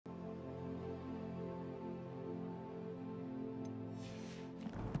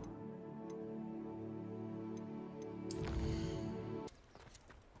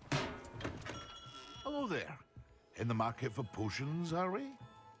Hello there. In the market for potions, are we?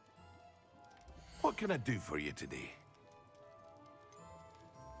 What can I do for you today?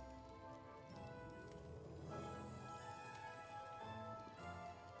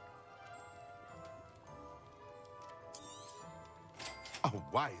 A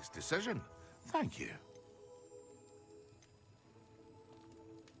wise decision. Thank you.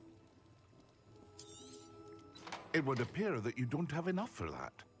 It would appear that you don't have enough for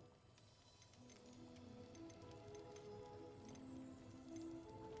that.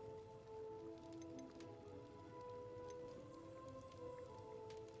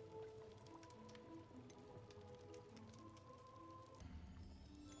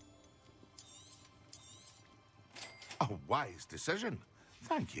 A wise decision.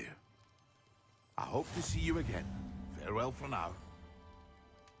 Thank you. I hope to see you again. Farewell for now.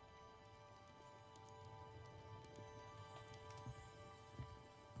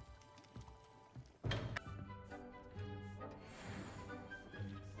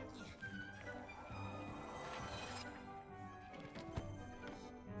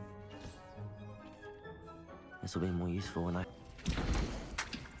 This will be more useful when I...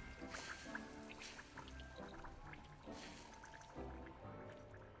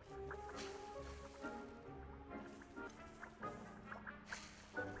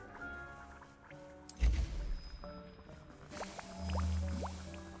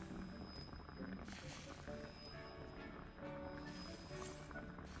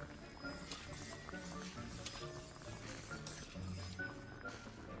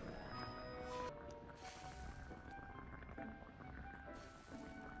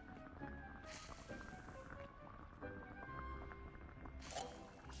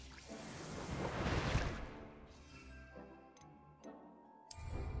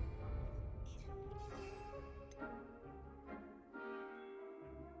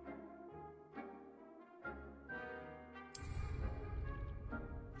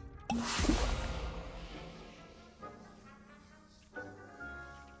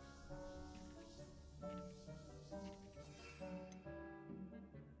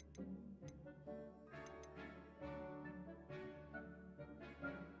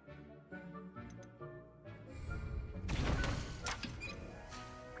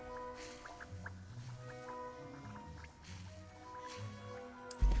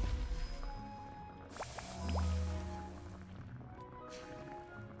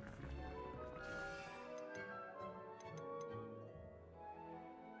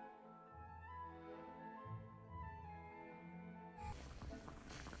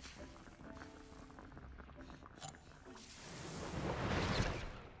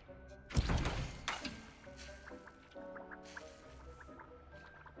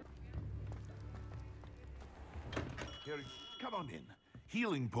 Here, come on in.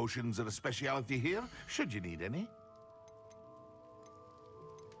 Healing potions are a specialty here, should you need any.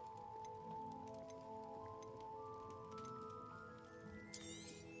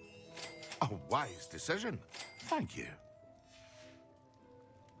 A wise decision. Thank you.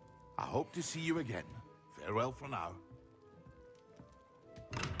 I hope to see you again. Farewell for now.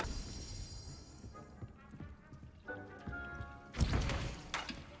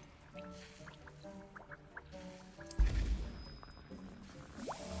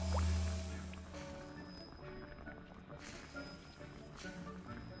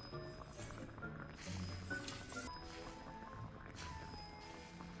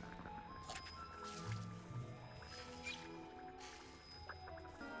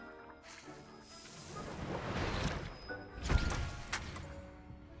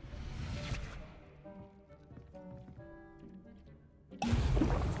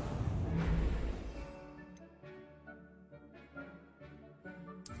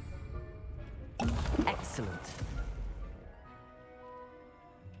 Excellent.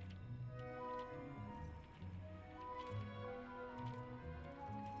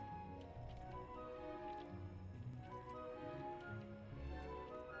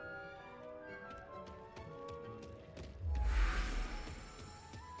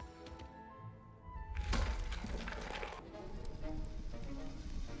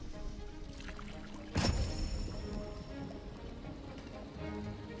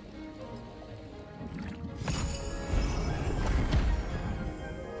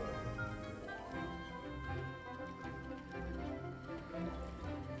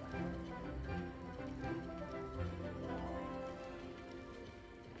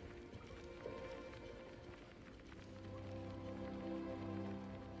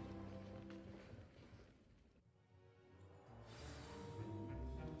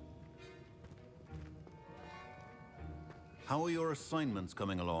 How are your assignments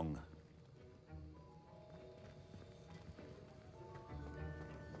coming along?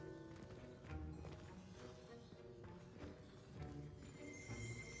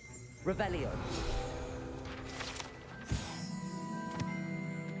 Revelio.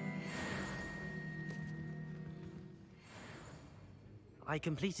 I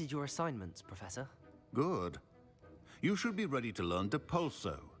completed your assignments, Professor. Good. You should be ready to learn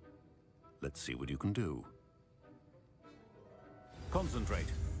Depulso. Let's see what you can do. Concentrate.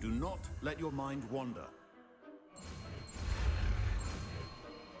 Do not let your mind wander.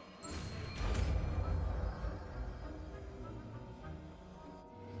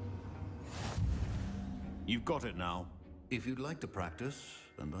 You've got it now. If you'd like to practice,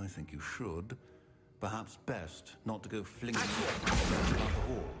 and I think you should, perhaps best not to go flinging about the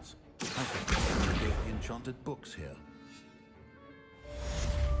halls. I think there are enchanted books here.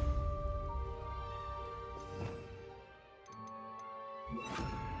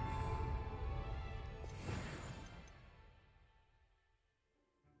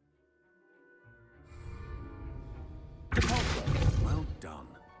 Well done.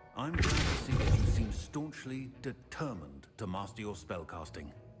 I'm glad to see that you seem staunchly determined to master your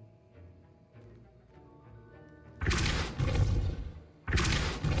spellcasting.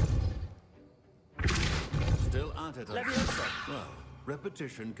 Still at it, well,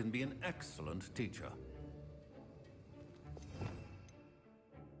 repetition can be an excellent teacher.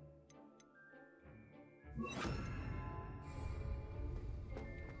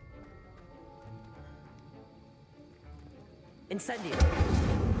 Incendio.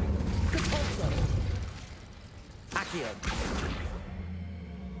 Depulso. Accio.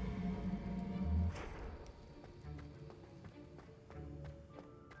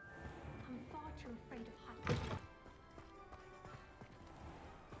 I'm far too afraid of heights.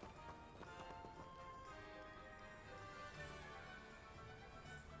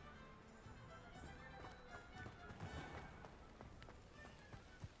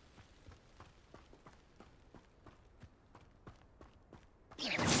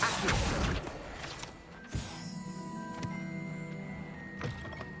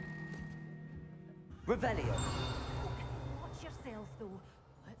 Revelio. Watch yourself, though.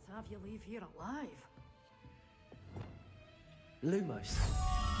 Let's have you leave here alive. Lumos.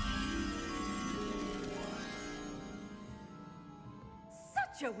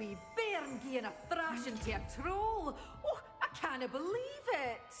 Such a wee bairn gieing a thrashing to a troll. Oh, I can't believe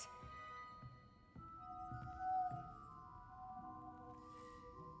it.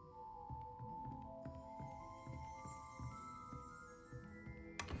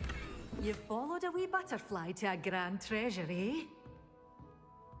 You followed a wee butterfly to a grand treasure, eh?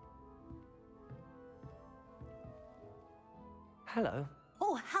 Hello.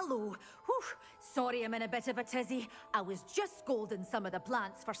 Oh, hello. Whew. Sorry I'm in a bit of a tizzy. I was just scolding some of the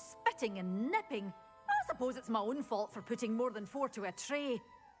plants for spitting and nipping. I suppose it's my own fault for putting more than 4 to a tray.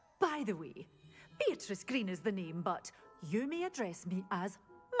 By the way, Beatrice Green is the name, but you may address me as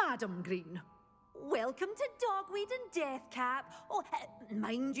Madam Green. Welcome to Dogweed and Deathcap. Oh,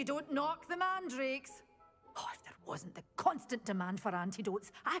 mind you don't knock the mandrakes. Oh, if there wasn't the constant demand for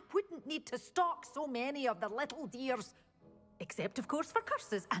antidotes, I wouldn't need to stock so many of the little dears. Except, of course, for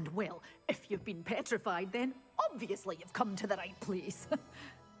curses. And, well, if you've been petrified, then obviously you've come to the right place.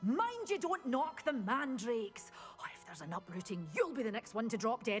 Mind you don't knock the mandrakes. Oh, if there's an uprooting, you'll be the next one to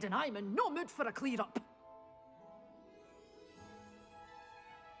drop dead, and I'm in no mood for a clear-up.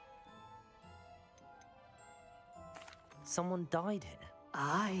 Someone died here.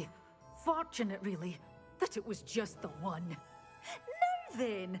 Aye. Fortunate, really, that it was just the one. Now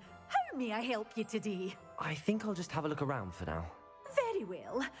then, how may I help you today? I think I'll just have a look around for now. Very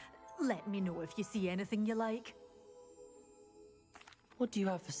well. Let me know if you see anything you like. What do you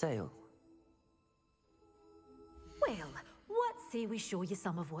have for sale? Well, what say we show you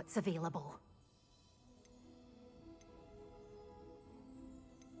some of what's available?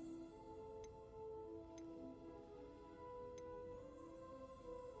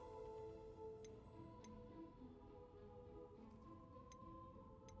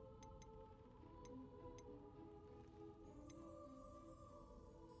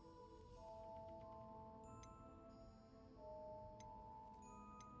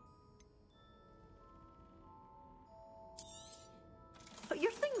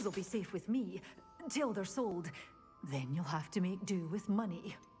 Your things will be safe with me, till they're sold. Then you'll have to make do with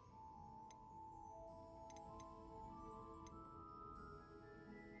money.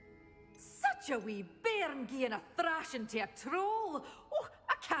 Such a wee bairn gieing a thrashing to a troll! Oh,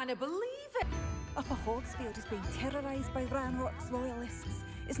 I can't believe it! Upper Hogsfield is being terrorised by Ranrock's loyalists.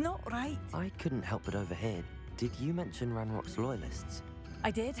 It's not right. I couldn't help but overhear. Did you mention Ranrock's loyalists?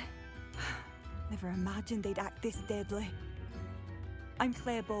 I did. Never imagined they'd act this deadly. I'm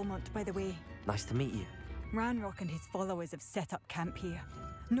Claire Beaumont, by the way. Nice to meet you. Ranrock and his followers have set up camp here.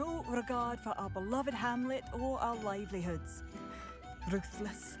 No regard for our beloved hamlet or our livelihoods.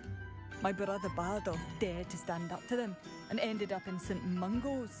 Ruthless. My brother Bardolph dared to stand up to them and ended up in St.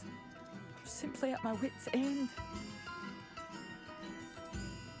 Mungo's. Simply at my wit's end.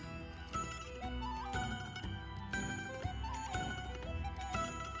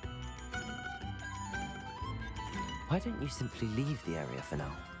 Why don't you simply leave the area for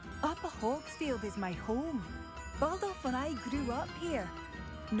now? Upper Hogsfield is my home. Bardolph and I grew up here.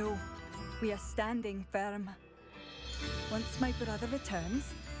 No, we are standing firm. Once my brother returns,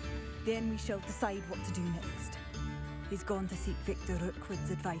 then we shall decide what to do next. He's gone to seek Victor Rookwood's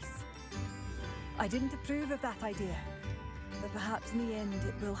advice. I didn't approve of that idea, but perhaps in the end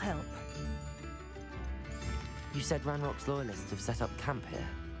it will help. You said Ranrock's loyalists have set up camp here.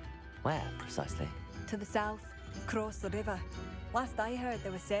 Where, precisely? To the south, across the river. Last I heard,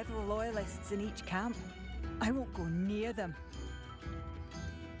 there were several loyalists in each camp. I won't go near them.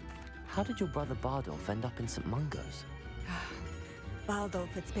 How did your brother Bardolph end up in St. Mungo's? Bardolph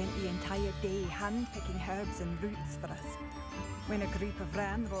had spent the entire day hand-picking herbs and roots for us. When a group of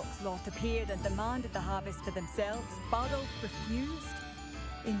Ranrock's lot appeared and demanded the harvest for themselves, Bardolph refused.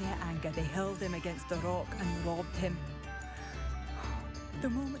 In their anger, they hurled him against a rock and robbed him. The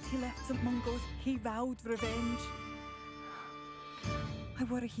moment he left St. Mungo's, he vowed revenge. I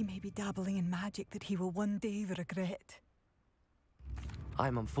worry he may be dabbling in magic that he will one day regret.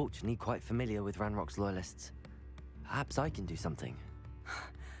 I'm unfortunately quite familiar with Ranrock's loyalists. Perhaps I can do something.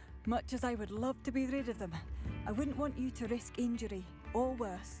 Much as I would love to be rid of them, I wouldn't want you to risk injury, or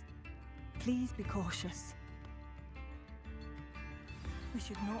worse. Please be cautious. We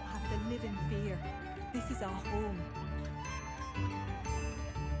should not have to live in fear. This is our home.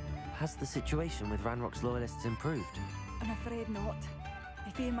 Has the situation with Ranrock's loyalists improved? I'm afraid not.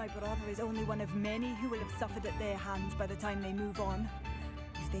 I fear my brother is only one of many who will have suffered at their hands by the time they move on.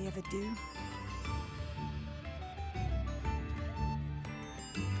 If they ever do.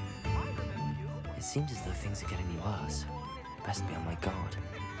 It seems as though things are getting worse. Best be on my guard.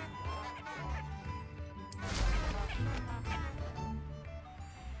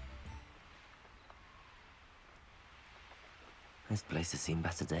 This place has seen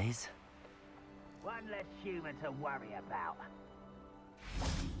better days. One less human to worry about.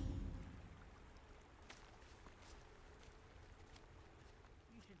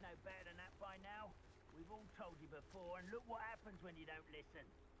 You should know better than that by now. We've all told you before, and look what happens when you don't listen.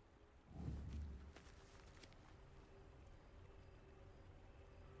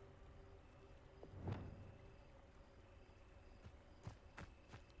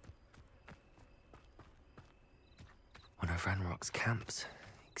 One of Ranrock's camps,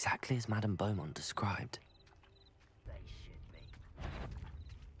 exactly as Madame Beaumont described. They should be.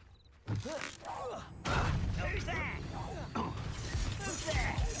 Who's there? Who's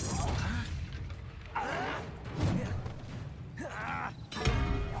there?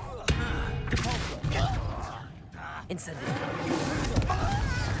 Incendio.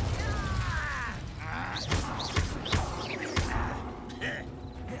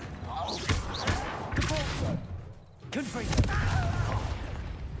 Confringo.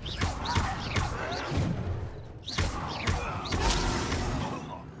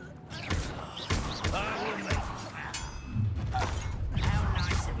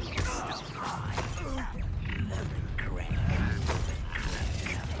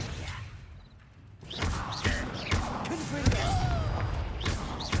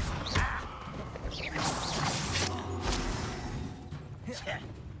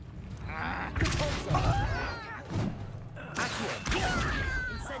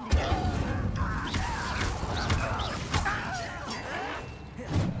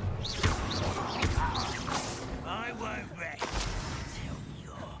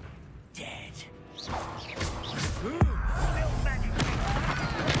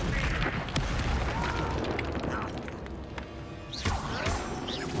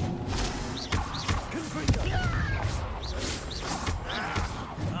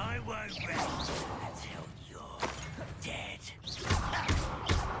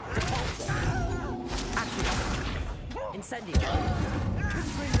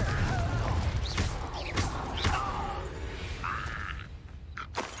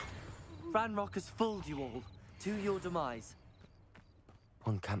 Ranrock has fooled you all, to your demise.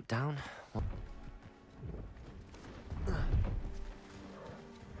 One camp down.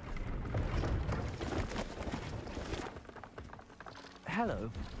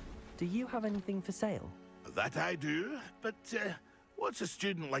 Hello. Do you have anything for sale? That I do, but what's a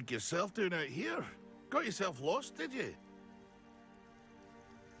student like yourself doing out here? Got yourself lost, did you?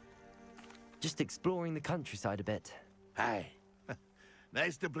 Just exploring the countryside a bit. Aye.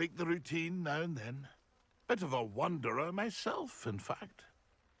 Nice to break the routine now and then. Bit of a wanderer myself, in fact.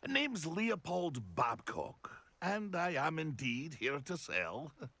 Name's Leopold Babcock, and I am indeed here to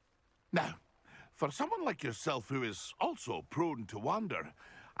sell. Now, for someone like yourself who is also prone to wander,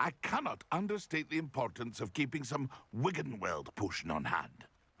 I cannot understate the importance of keeping some Wiggenweld potion on hand.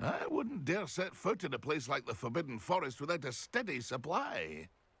 I wouldn't dare set foot in a place like the Forbidden Forest without a steady supply.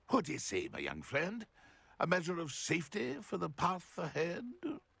 What do you say, my young friend? A measure of safety for the path ahead?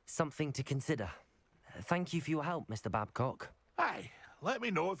 Something to consider. Thank you for your help, Mr. Babcock. Aye, let me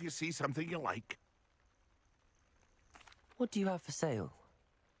know if you see something you like. What do you have for sale?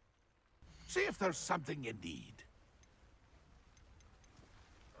 See if there's something you need.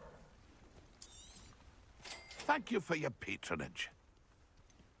 Thank you for your patronage.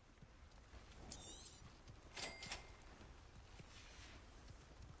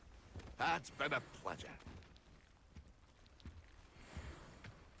 That's been a pleasure.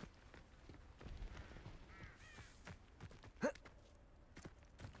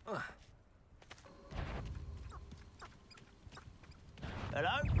 Hello?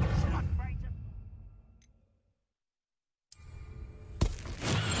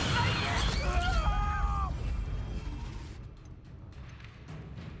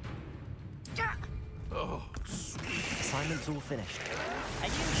 Oh, sweet. Assignment's all finished. Are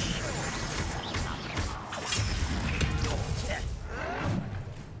you sure?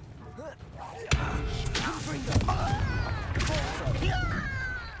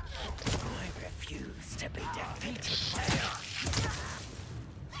 I refuse to be defeated.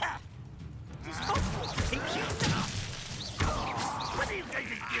 When are you going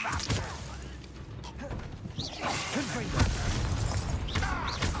to give up?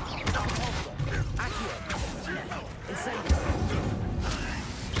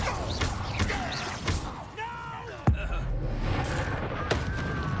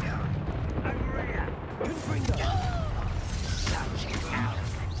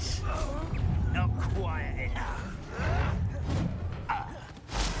 Not quiet enough.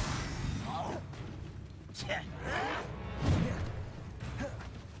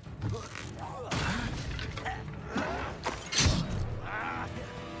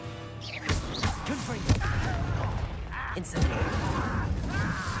 Incendiary.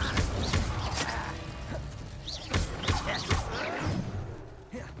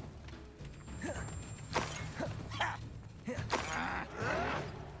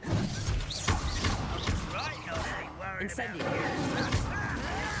 Incendiary.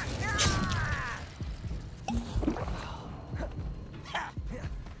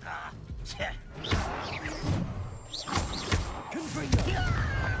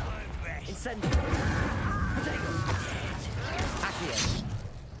 Incendiary. Potato. Accio.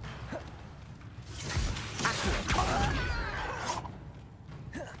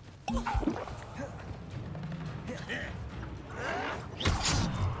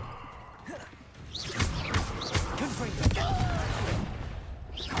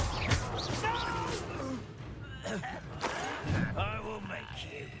 I will make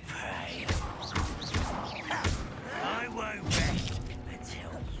you pay. I won't rest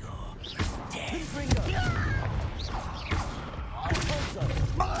until you're dead.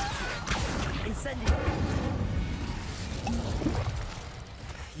 Incendiary.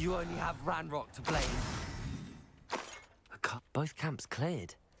 You only have Ranrock to blame. Both camps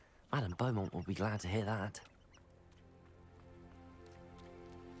cleared. Madame Beaumont will be glad to hear that.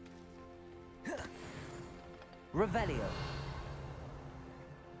 Revelio.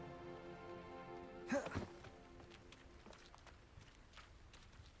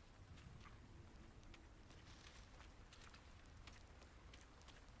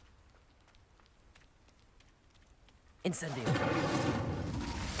 Incendio.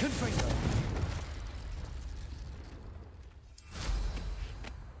 Confringo.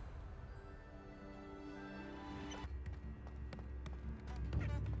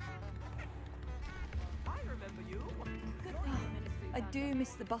 I do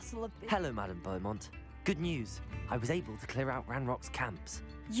miss the bustle of... Hello, Madame Beaumont. Good news. I was able to clear out Ranrock's camps.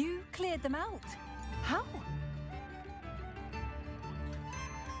 You cleared them out? How?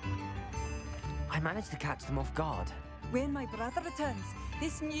 I managed to catch them off guard. When my brother returns,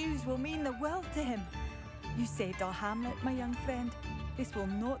 this news will mean the world to him. You saved our hamlet, my young friend. This will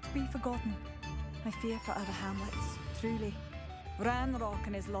not be forgotten. I fear for other hamlets, truly. Ranrock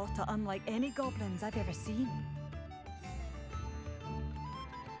and his lot are unlike any goblins I've ever seen.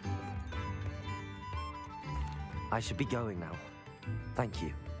 I should be going now. Thank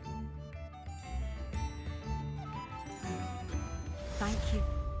you. Thank you.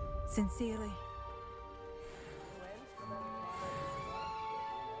 Sincerely.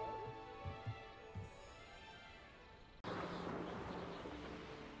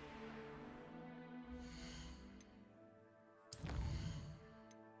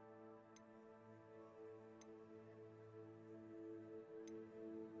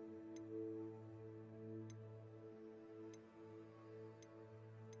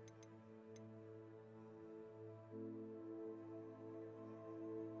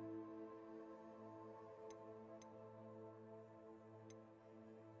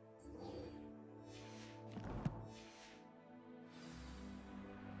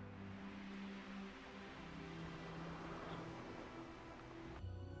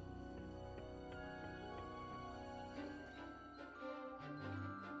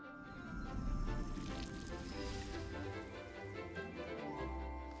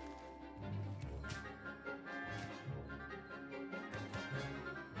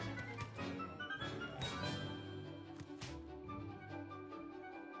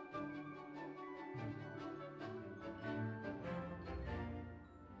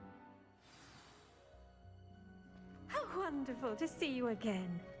 wonderful to see you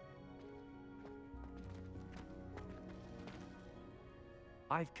again.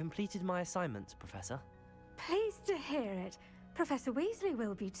 I've completed my assignments, Professor. Pleased to hear it. Professor Weasley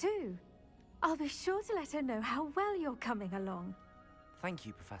will be too. I'll be sure to let her know how well you're coming along. Thank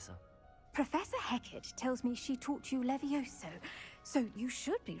you, Professor. Professor Hecat tells me she taught you Levioso, so you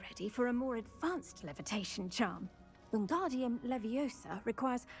should be ready for a more advanced levitation charm. Wingardium Leviosa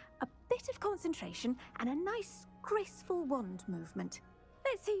requires a bit of concentration and a nice, graceful wand movement.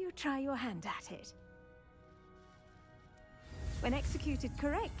 Let's see you try your hand at it. When executed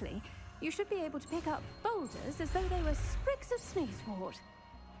correctly, you should be able to pick up boulders as though they were sprigs of sneezewort.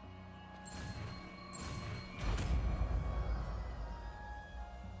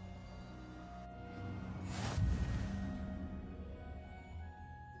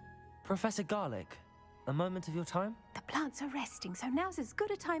 Professor Garlick, a moment of your time? The plants are resting, so now's as good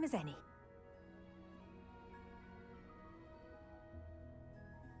a time as any.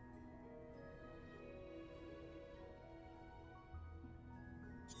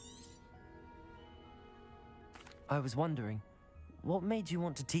 I was wondering, what made you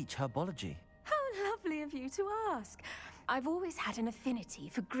want to teach herbology? How lovely of you to ask. I've always had an affinity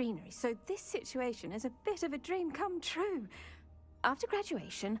for greenery, so this situation is a bit of a dream come true. After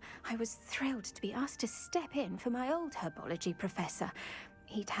graduation, I was thrilled to be asked to step in for my old herbology professor.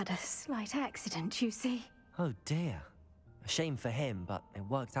 He'd had a slight accident, you see. Oh dear. A shame for him, but it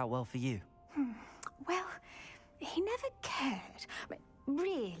worked out well for you. Well, he never cared,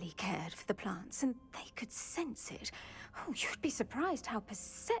 really cared for the plants, and they could sense it. Oh, you'd be surprised how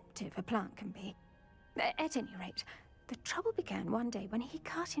perceptive a plant can be. At any rate, the trouble began one day when he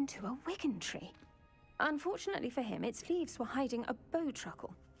cut into a Wigan tree. Unfortunately for him, its leaves were hiding a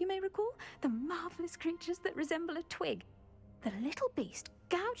bowtruckle. You may recall the marvelous creatures that resemble a twig. The little beast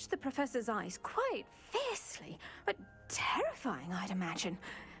gouged the professor's eyes quite fiercely, but terrifying, I'd imagine.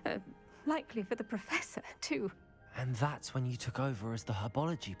 Likely for the professor, too. And that's when you took over as the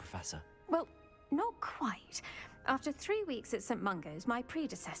herbology professor? Well, not quite. After 3 weeks at St. Mungo's, my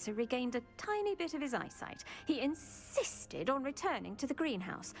predecessor regained a tiny bit of his eyesight. He insisted on returning to the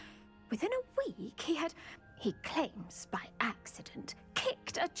greenhouse. Within a week, he claims by accident,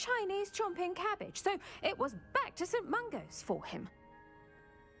 kicked a Chinese chomping cabbage, so it was back to St. Mungo's for him.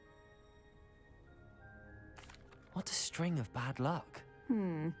 What a string of bad luck.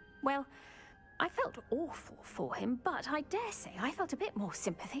 Well, I felt awful for him, but I dare say I felt a bit more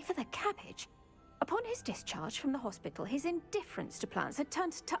sympathy for the cabbage. Upon his discharge from the hospital, his indifference to plants had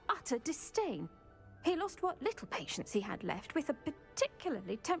turned to utter disdain. He lost what little patience he had left with a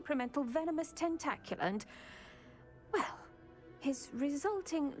particularly temperamental venomous tentacula and, well, his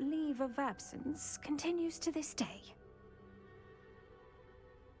resulting leave of absence continues to this day.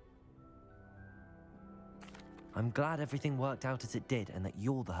 I'm glad everything worked out as it did and that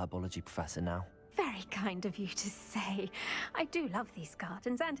you're the herbology professor now. Very kind of you to say. I do love these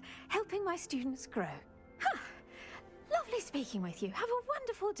gardens and helping my students grow. Lovely speaking with you. Have a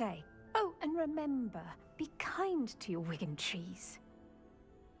wonderful day. Oh, and remember, be kind to your Wigan trees.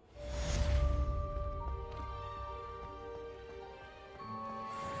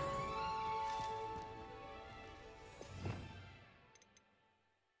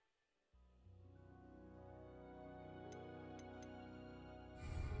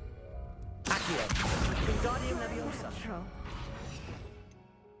 Accio. Wingardium Leviosa. Control.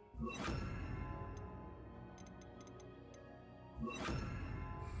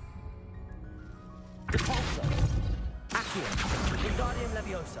 Repulsor. Accio. Wingardium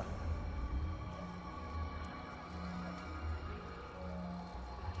Leviosa.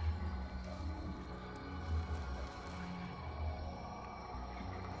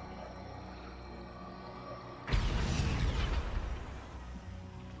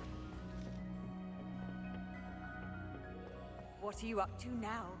 What are you up to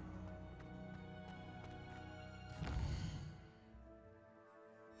now?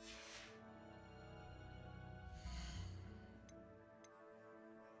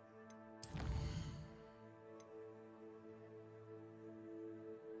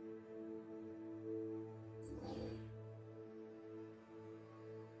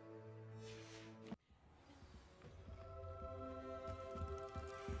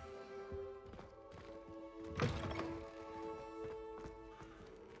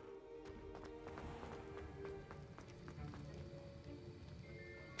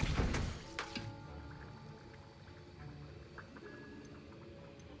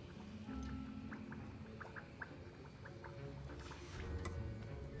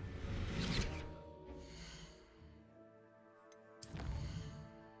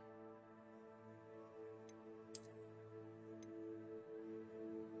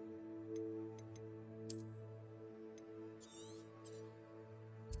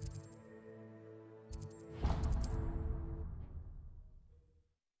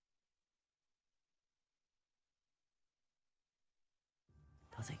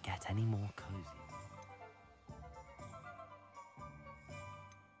 Does it get any more cozy?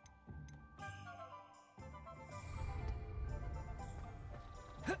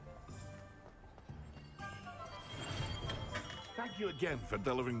 Thank you again for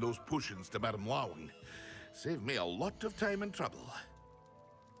delivering those potions to Madame Lawing. Saved me a lot of time and trouble.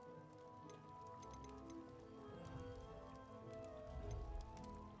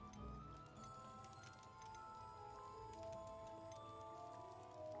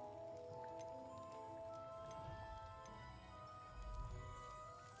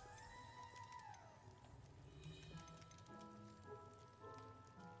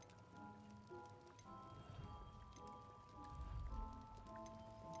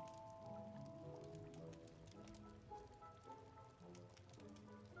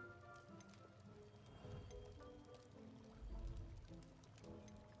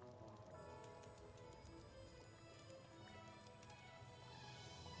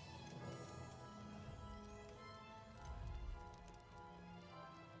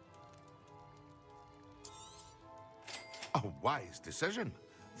 A wise decision.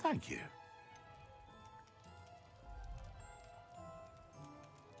 Thank you.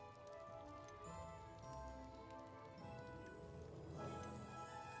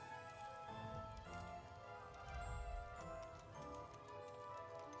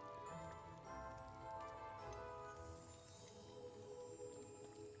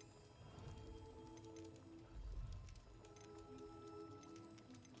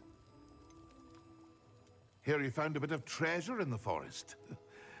 Here you found a bit of treasure in the forest.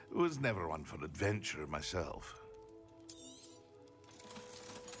 Was never one for adventure myself.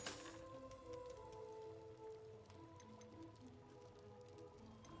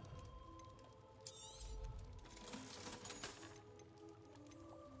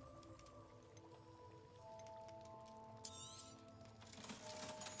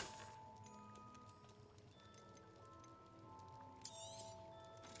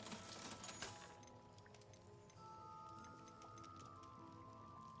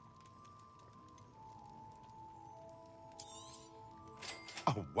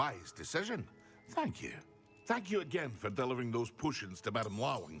 A wise decision. Thank you. Thank you again for delivering those potions to Madame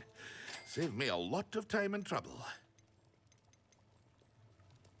Lawing. Saved me a lot of time and trouble.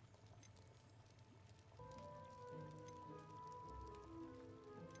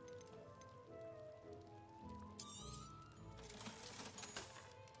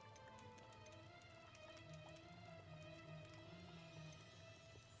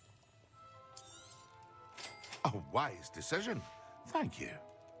 A wise decision. Thank you.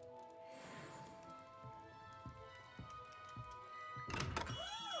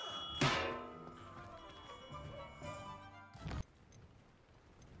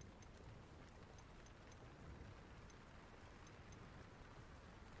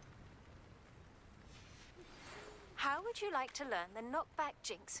 How would you like to learn the knockback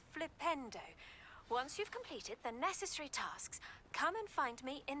jinx flipendo? Once you've completed the necessary tasks, come and find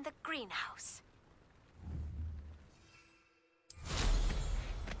me in the greenhouse.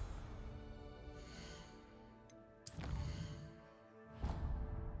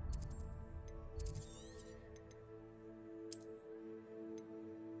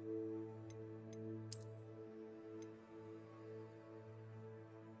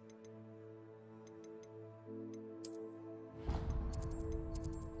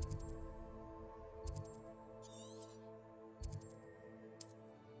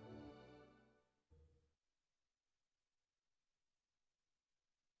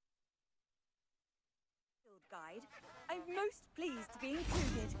 Guide. I'm most pleased to be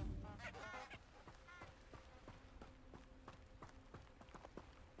included.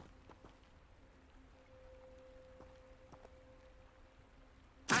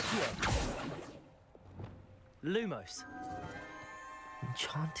 Accio! Lumos.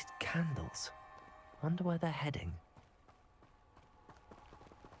 Enchanted candles. Wonder where they're heading.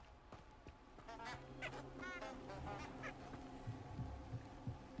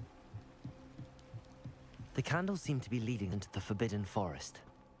 The candles seem to be leading into the Forbidden Forest.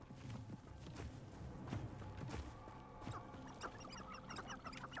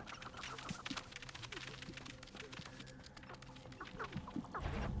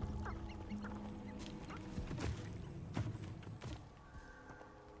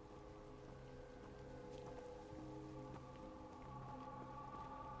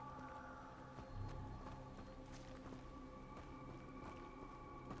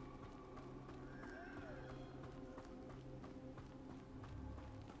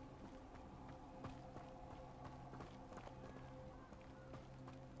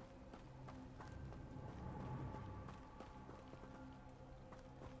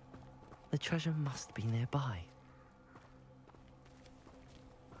 The treasure must be nearby.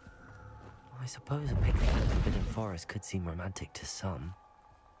 I suppose a picnic in the Forbidden Forest could seem romantic to some.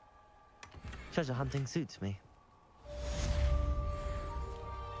 Treasure hunting suits me.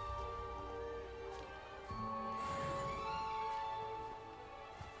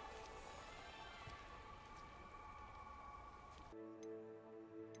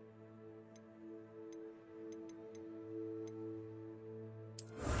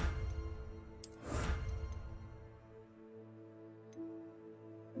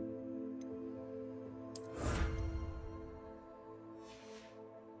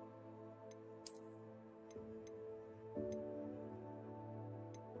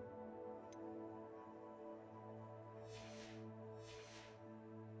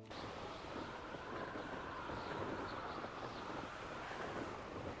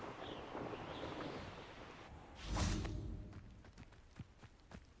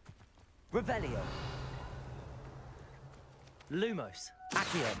 Revelio. Lumos.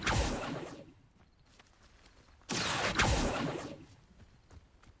 Accio.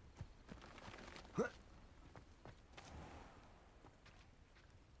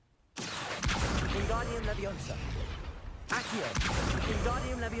 Wingardium Leviosa. Accio.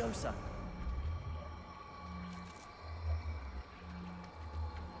 Wingardium Leviosa.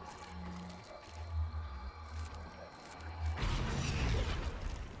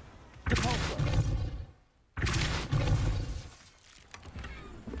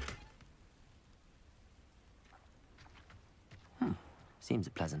 Seems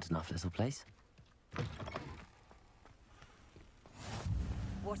a pleasant enough little place.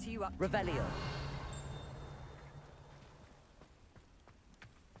 What are you up to? Revelio.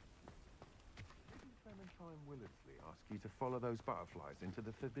 Didn't Clementine Willardsley ask you to follow those butterflies into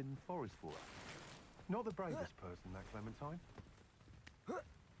the Forbidden Forest for her? Not the bravest person, that Clementine.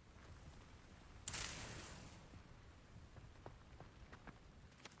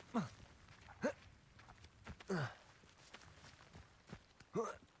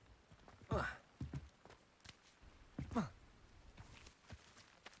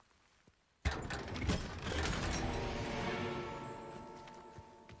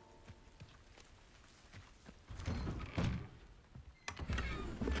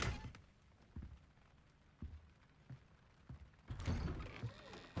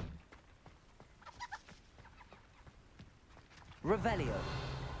 Revelio.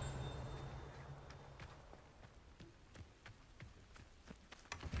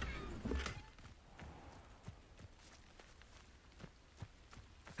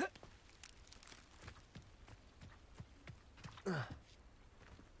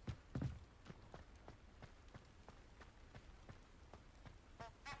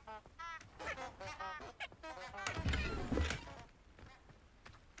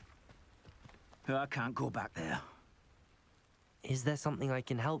 I can't go back there. Is there something I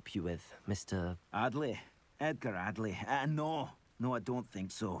can help you with, Mr. Adley? Edgar Adley? No, I don't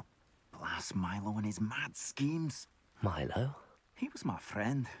think so. Blast Milo and his mad schemes. Milo? He was my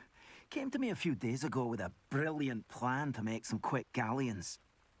friend. Came to me a few days ago with a brilliant plan to make some quick galleons.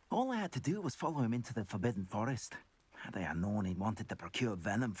 All I had to do was follow him into the Forbidden Forest. Had I known he'd wanted to procure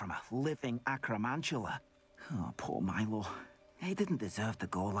venom from a living acromantula. Oh, poor Milo. He didn't deserve to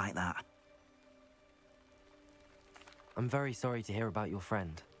go like that. I'm very sorry to hear about your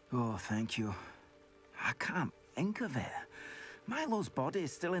friend. Oh, thank you. I can't think of it. Milo's body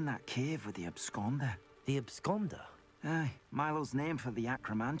is still in that cave with the absconder. The absconder? Aye, Milo's name for the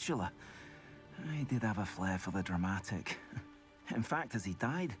acromantula. He did have a flair for the dramatic. In fact, as he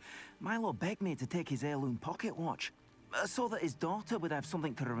died, Milo begged me to take his heirloom pocket watch, so that his daughter would have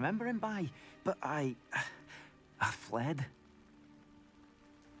something to remember him by. But I fled.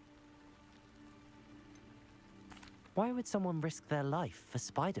 Why would someone risk their life for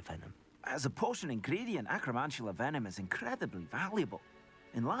spider venom? As a potion ingredient, acromantula venom is incredibly valuable.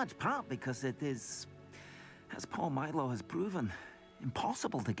 In large part because it is, as poor Milo has proven,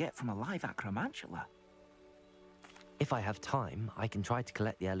 impossible to get from a live acromantula. If I have time, I can try to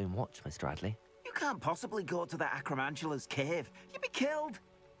collect the heirloom watch, Mr. Adley. You can't possibly go to the acromantula's cave. You'd be killed.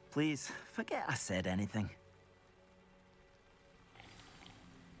 Please, forget I said anything.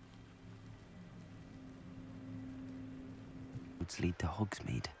 Roads lead to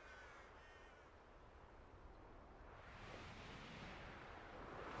Hogsmeade.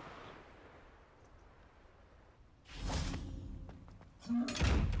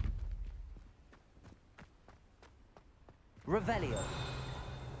 Revelio.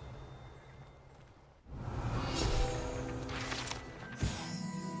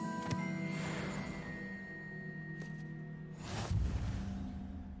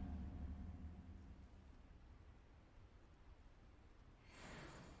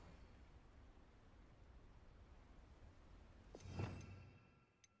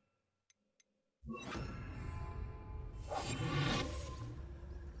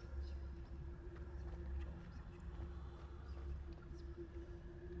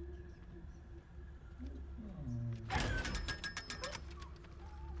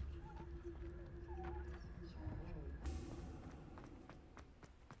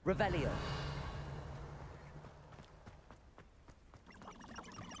 Revelio.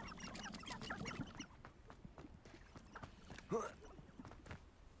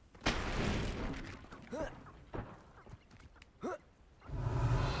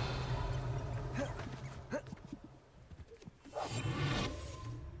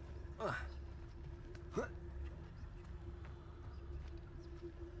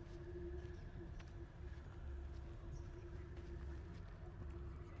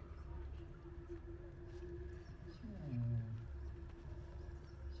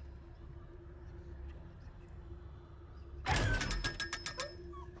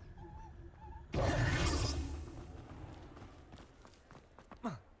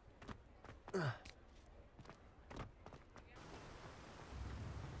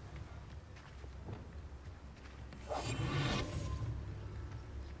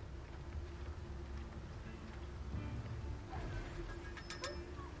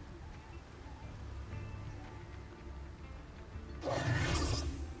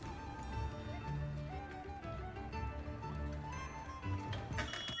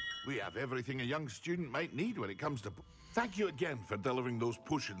 We have everything a young student might need when it comes to... Thank you again for delivering those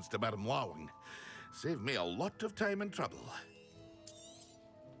potions to Madame Lawing. Saved me a lot of time and trouble.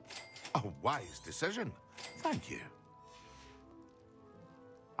 A wise decision. Thank you.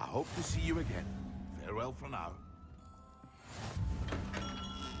 I hope to see you again. Farewell for now.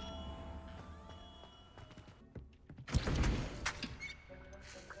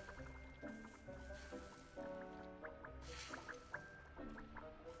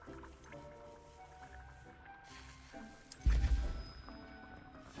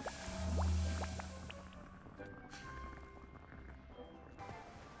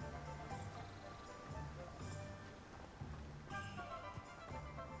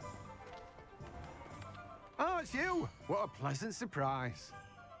 Oh, it's you! What a pleasant surprise.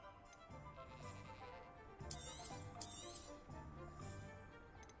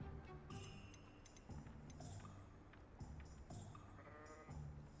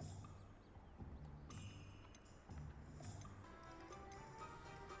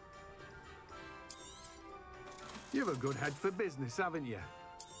 You've a good head for business, haven't you?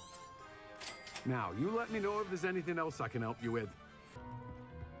 Now, you let me know if there's anything else I can help you with.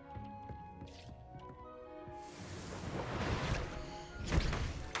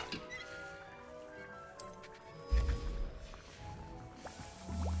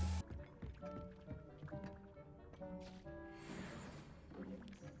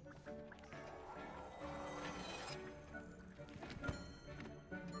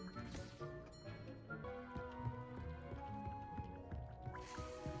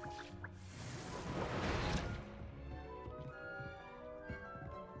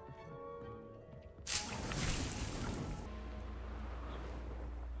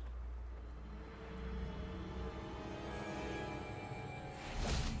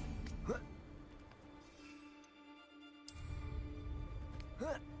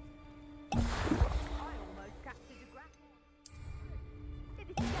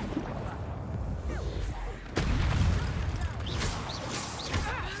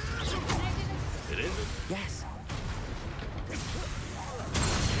 Yes.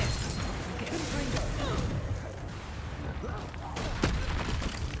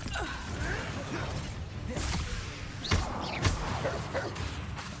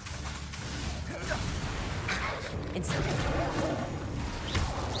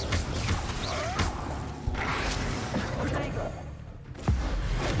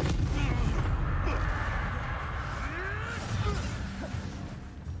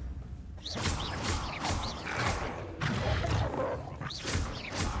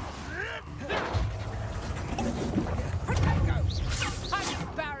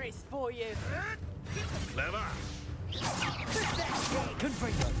 Clever.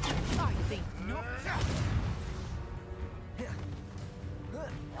 I think not.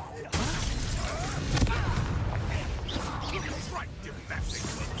 Right,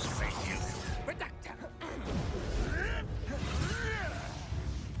 gymnastics will save you.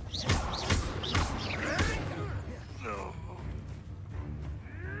 No.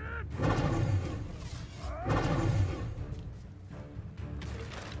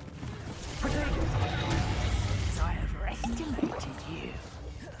 I overestimated you.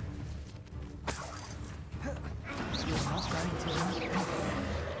 You're not going to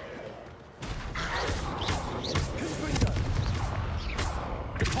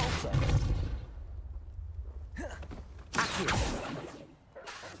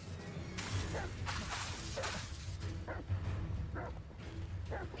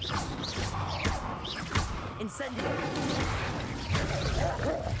Incendio.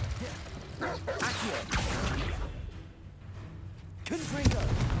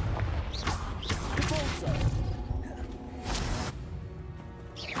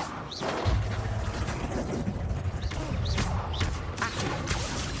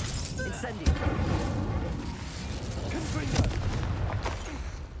 Incendio. Confringo.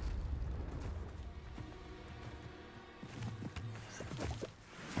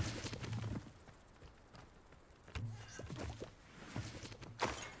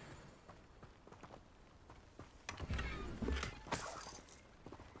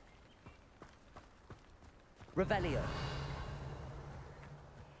 Revelio.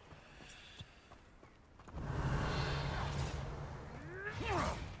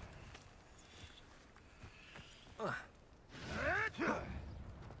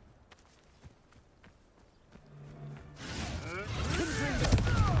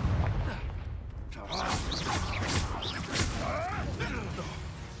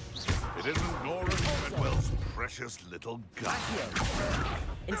 It isn't Nora Treadwell's precious little gun.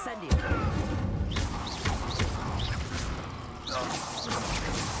 Incendio.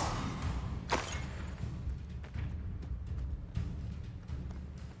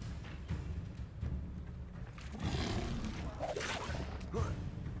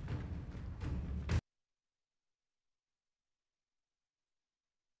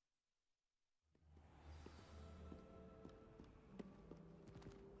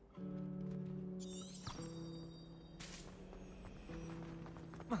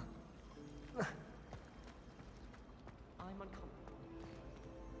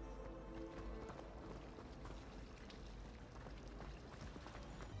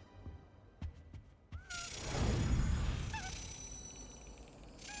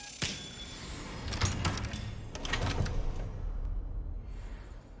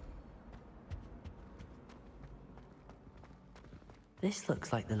 This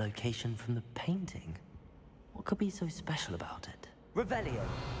looks like the location from the painting. What could be so special about it? Revelio.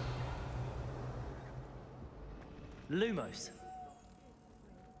 Lumos.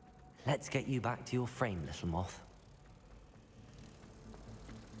 Let's get you back to your frame, little moth.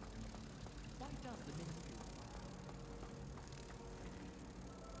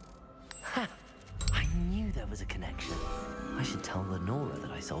 Ha! I knew there was a connection. I should tell Lenora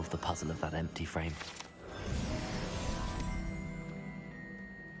that I solved the puzzle of that empty frame.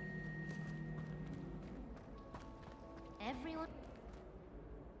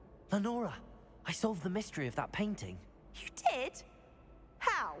 Lenora, I solved the mystery of that painting. You did?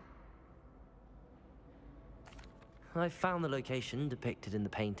 How? I found the location depicted in the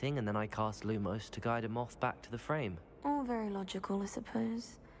painting, and then I cast Lumos to guide a moth back to the frame. All very logical, I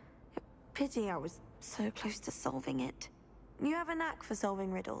suppose. Pity I was so close to solving it. You have a knack for solving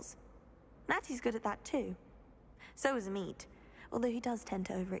riddles. Natty's good at that too. So is Meat, although he does tend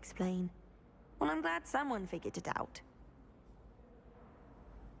to over-explain. Well, I'm glad someone figured it out.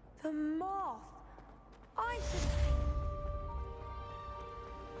 The moth! I should...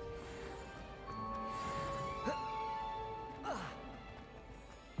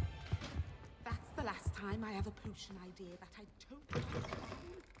 That's the last time I have a potion idea that I totally...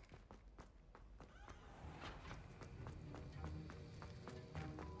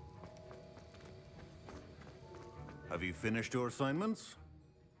 Have you finished your assignments?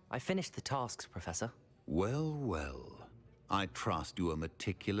 I finished the tasks, Professor. Well, well. I trust you are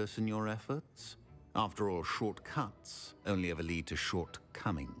meticulous in your efforts. After all, shortcuts only ever lead to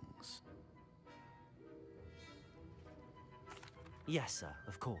shortcomings. Yes, sir,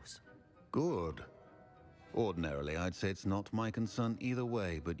 of course. Good. Ordinarily, I'd say it's not my concern either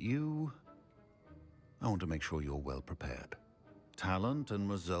way, but you... I want to make sure you're well prepared. Talent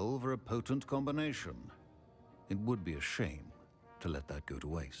and resolve are a potent combination. It would be a shame to let that go to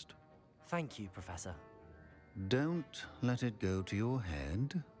waste. Thank you, Professor. Don't let it go to your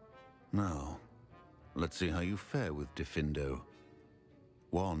head. Now, let's see how you fare with Diffindo.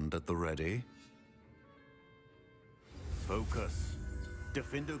 Wand at the ready. Focus.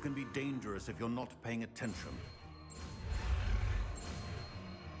 Diffindo can be dangerous if you're not paying attention.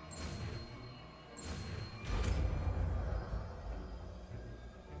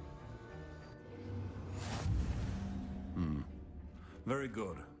 Very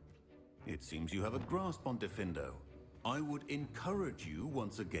good. It seems you have a grasp on Diffindo. I would encourage you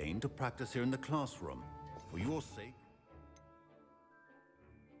once again to practice here in the classroom. For your sake.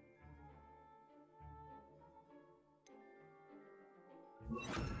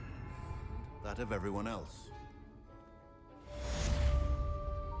 That of everyone else.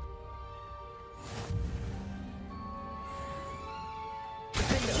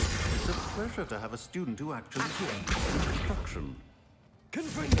 It's a pleasure to have a student who actually gets instruction.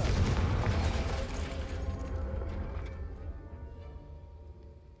 Confringo!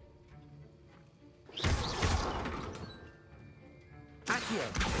 Accio!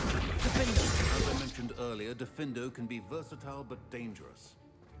 Diffindo! As I mentioned earlier, Diffindo can be versatile but dangerous.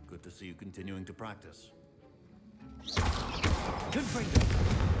 Good to see you continuing to practice. Gryffindor.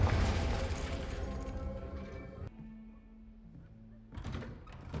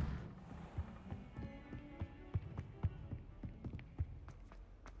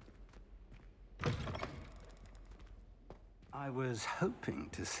 I was hoping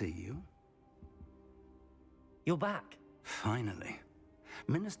to see you. You're back. Finally.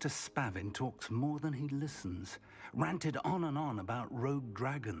 Minister Spavin talks more than he listens. Ranted on and on about rogue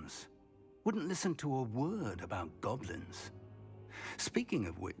dragons. Wouldn't listen to a word about goblins. Speaking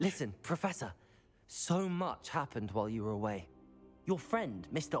of which... Listen, Professor. So much happened while you were away. Your friend,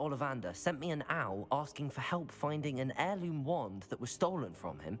 Mr. Ollivander, sent me an owl asking for help finding an heirloom wand that was stolen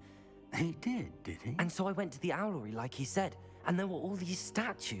from him. He did he? And so I went to the owlery like he said, and there were all these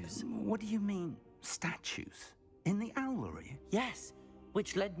statues. What do you mean, statues? In the owlery? Yes,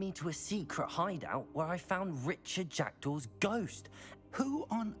 which led me to a secret hideout where I found Richard Jackdaw's ghost. Who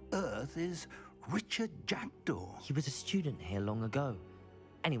on earth is Richard Jackdaw? He was a student here long ago.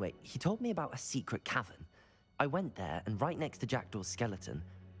 Anyway, he told me about a secret cavern. I went there, and right next to Jackdaw's skeleton,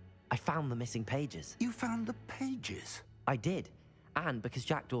 I found the missing pages. You found the pages? I did. And because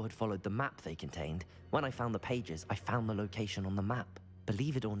Jackdaw had followed the map they contained, when I found the pages, I found the location on the map.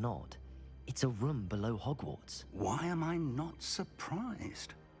 Believe it or not, it's a room below Hogwarts. Why am I not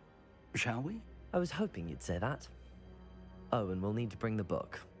surprised? Shall we? I was hoping you'd say that. Oh, and we'll need to bring the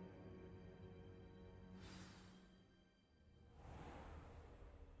book.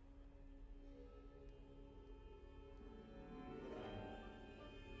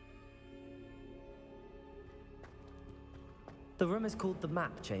 The room is called the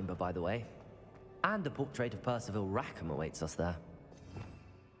Map Chamber, by the way. And a portrait of Percival Rackham awaits us there.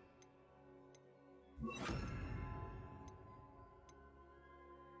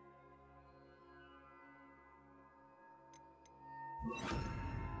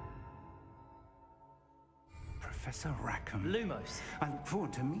 Professor Rackham. Lumos. I look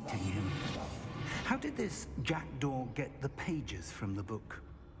forward to meeting him. How did this Jackdaw get the pages from the book?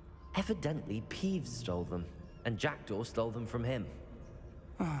 Evidently, Peeves stole them, and Jackdaw stole them from him.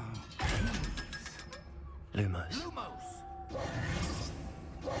 Oh, Lumos.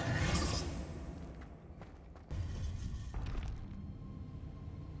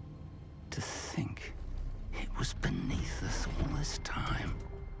 To think it was beneath us all this time.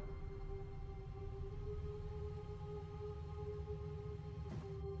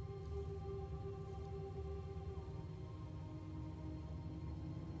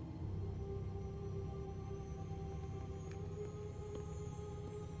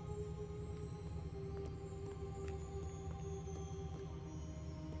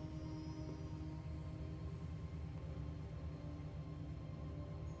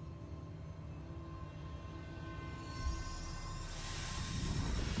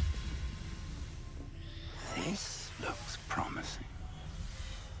 This looks promising.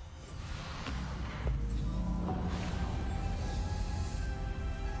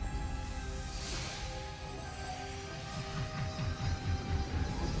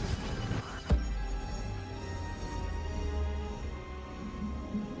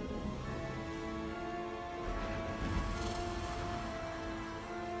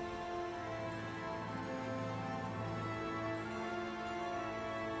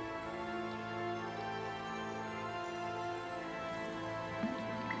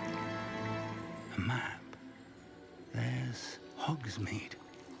 Map. There's Hogsmeade.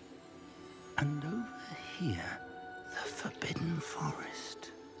 And over here, the Forbidden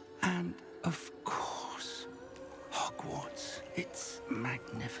Forest. And, of course, Hogwarts. It's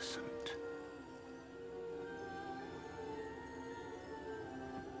magnificent.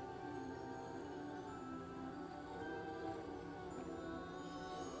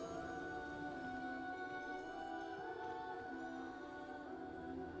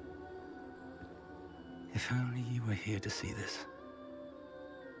 If only you were here to see this.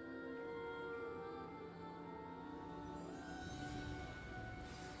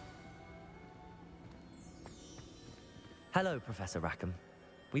 Hello, Professor Rackham.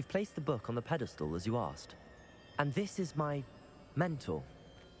 We've placed the book on the pedestal as you asked. And this is my mentor,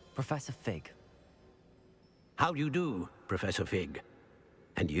 Professor Fig. How do you do, Professor Fig?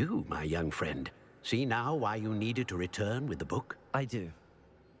 And you, my young friend, see now why you needed to return with the book? I do.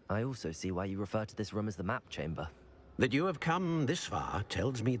 I also see why you refer to this room as the Map Chamber. That you have come this far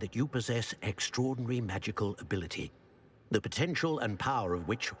tells me that you possess extraordinary magical ability, the potential and power of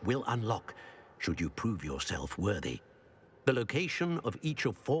which will unlock should you prove yourself worthy. The location of each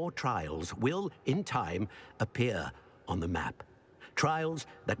of 4 trials will, in time, appear on the map. Trials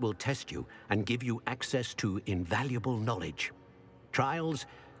that will test you and give you access to invaluable knowledge. Trials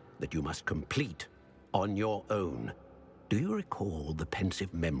that you must complete on your own. Do you recall the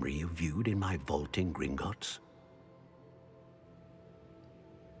pensive memory you viewed in my vault in Gringotts?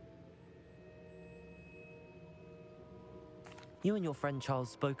 You and your friend Charles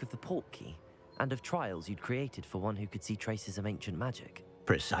spoke of the port key, and of trials you'd created for one who could see traces of ancient magic.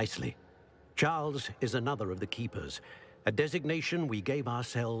 Precisely. Charles is another of the Keepers, a designation we gave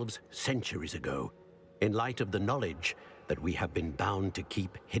ourselves centuries ago, in light of the knowledge that we have been bound to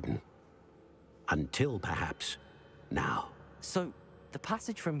keep hidden. Until, perhaps, now. So, the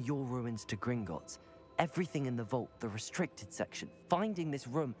passage from your ruins to Gringotts, everything in the vault, the restricted section, finding this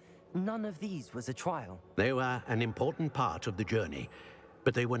room, none of these was a trial. They were an important part of the journey,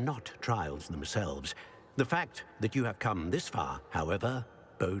 but they were not trials themselves. The fact that you have come this far, however,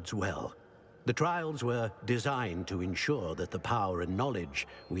 bodes well. The trials were designed to ensure that the power and knowledge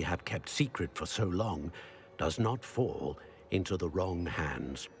we have kept secret for so long does not fall into the wrong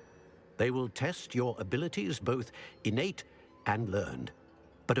hands. They will test your abilities, both innate and learned.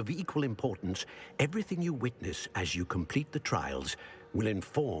 But of equal importance, everything you witness as you complete the trials will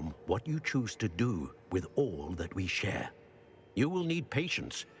inform what you choose to do with all that we share. You will need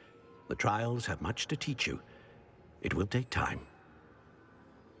patience. The trials have much to teach you. It will take time.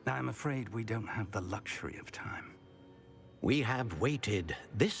 I'm afraid we don't have the luxury of time. We have waited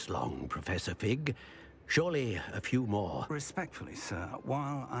this long, Professor Fig. Surely a few more. Respectfully, sir,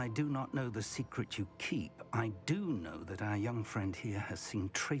 while I do not know the secret you keep, I do know that our young friend here has seen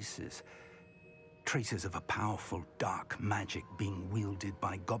traces of a powerful dark magic being wielded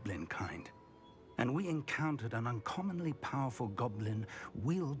by goblin kind. And we encountered an uncommonly powerful goblin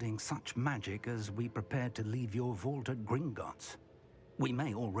wielding such magic as we prepared to leave your vault at Gringotts. We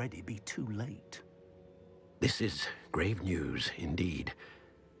may already be too late. This is grave news, indeed.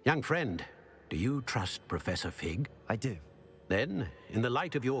 Young friend, do you trust Professor Fig? I do. Then, in the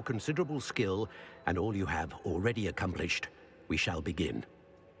light of your considerable skill and all you have already accomplished, we shall begin.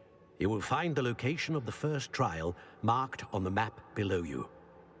 You will find the location of the first trial marked on the map below you.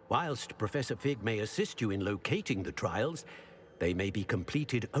 Whilst Professor Fig may assist you in locating the trials, they may be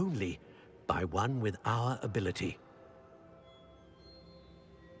completed only by one with our ability.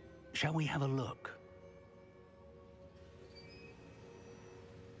 Shall we have a look?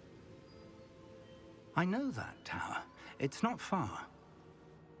 I know that tower. It's not far.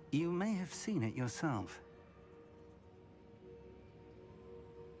 You may have seen it yourself.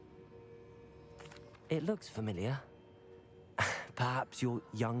 It looks familiar. Perhaps your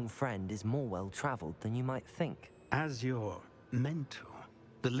young friend is more well-traveled than you might think. As your mentor,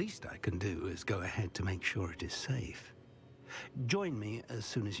 the least I can do is go ahead to make sure it is safe. Join me as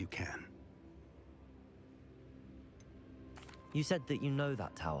soon as you can. You said that you know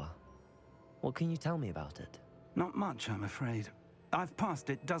that tower. What can you tell me about it? Not much, I'm afraid. I've passed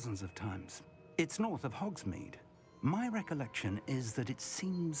it dozens of times. It's north of Hogsmeade. My recollection is that it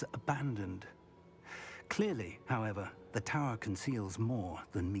seems abandoned. Clearly, however, the tower conceals more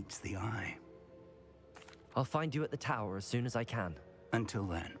than meets the eye. I'll find you at the tower as soon as I can. Until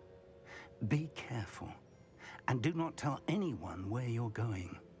then, be careful. And do not tell anyone where you're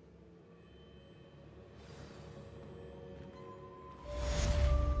going.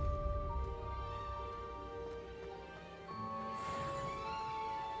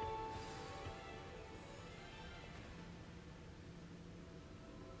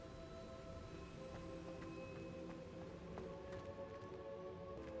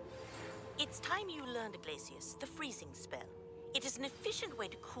 It's time you learned, Glacius, the freezing spell. It is an efficient way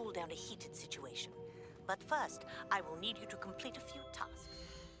to cool down a heated situation. But first, I will need you to complete a few tasks.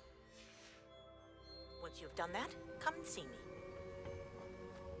 Once you've done that, come and see me.